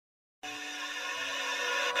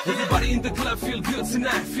Everybody in the club feel good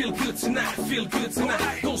tonight, feel good tonight, feel good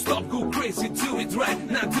tonight. Don't stop, go crazy, do it right,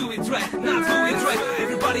 now do it right, now do it right.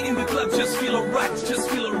 Everybody in the club just feel alright, just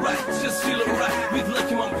feel alright, just feel alright. With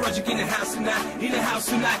Lucky Mom Project in the house tonight, in the house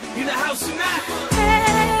tonight, in the house tonight.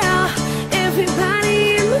 Hey,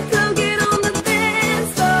 everybody in the club get on the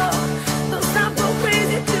dance floor. Don't stop, go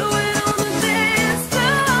crazy, do it on the dance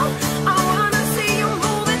floor. I wanna see you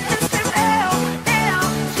move it and scream, L, L,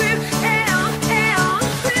 scream, L, L,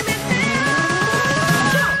 scream it, L.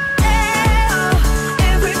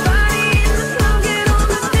 Everybody in the club get on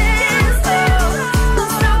the dance floor.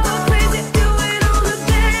 Don't stop, go crazy, do it on the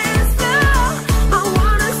dance floor. I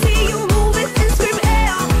wanna see you move it and scream,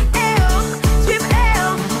 L, L, scream,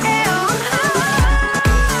 L, L.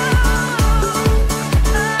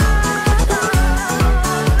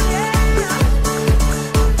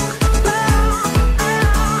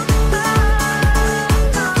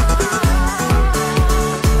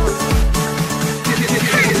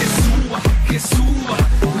 Que suba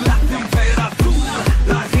la temperatura,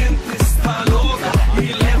 la gente está loca y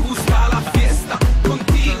le gusta la fiesta.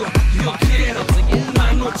 Contigo yo quiero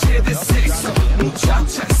una noche de sexo.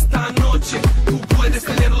 Muchacha, esta noche tú puedes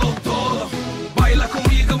tenerlo todo. Baila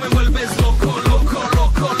conmigo, me vuelves loco, loco,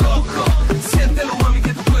 loco, loco. Siéntelo, mami,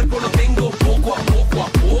 que tu cuerpo lo tengo poco a poco a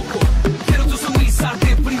poco. Quiero tu sonrisa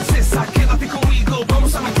de princesa, quédate conmigo,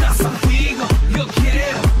 vamos a mi casa contigo. Yo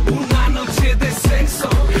quiero una noche de sexo.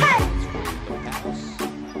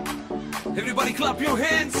 Everybody clap your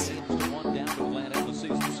hands.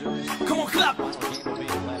 Come on, clap.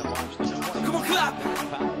 Come on, clap.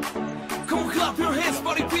 Come on, clap your hands,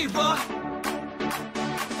 party people.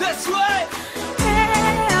 That's right.